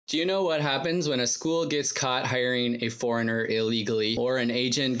Do you know what happens when a school gets caught hiring a foreigner illegally or an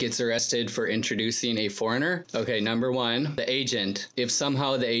agent gets arrested for introducing a foreigner? Okay, number one, the agent. If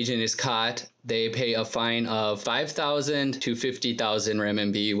somehow the agent is caught, they pay a fine of 5,000 to 50,000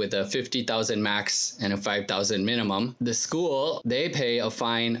 RMB with a 50,000 max and a 5,000 minimum. The school, they pay a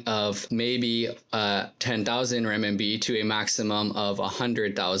fine of maybe 10,000 RMB to a maximum of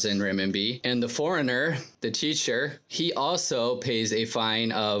 100,000 RMB. And the foreigner, the teacher, he also pays a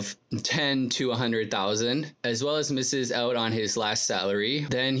fine of 10 to 100,000, as well as misses out on his last salary.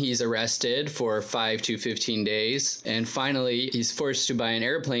 Then he's arrested for 5 to 15 days. And finally, he's forced to buy an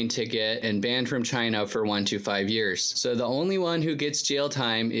airplane ticket and banned from China for 1 to 5 years. So the only one who gets jail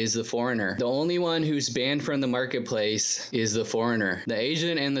time is the foreigner. The only one who's banned from the marketplace is the foreigner. The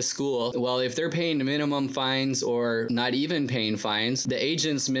agent and the school, well, if they're paying minimum fines or not even paying fines, the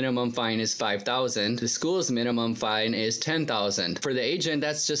agent's minimum fine is 5,000. The school's minimum fine is 10,000. For the agent,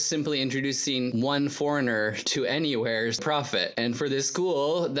 that's just simply introducing one foreigner to anywhere's profit. And for the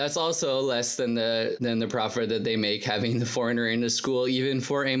school, that's also less than the profit that they make having the foreigner in the school even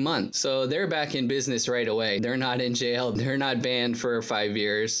for a month. So they're back in business right away. They're not in jail. They're not banned for 5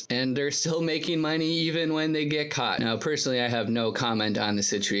 years. And they're still making money even when they get caught. Now, personally, I have no comment on the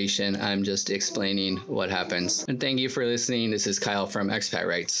situation. I'm just explaining what happens. And thank you for listening. This is Kyle from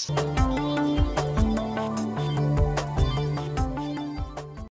ExpatRights.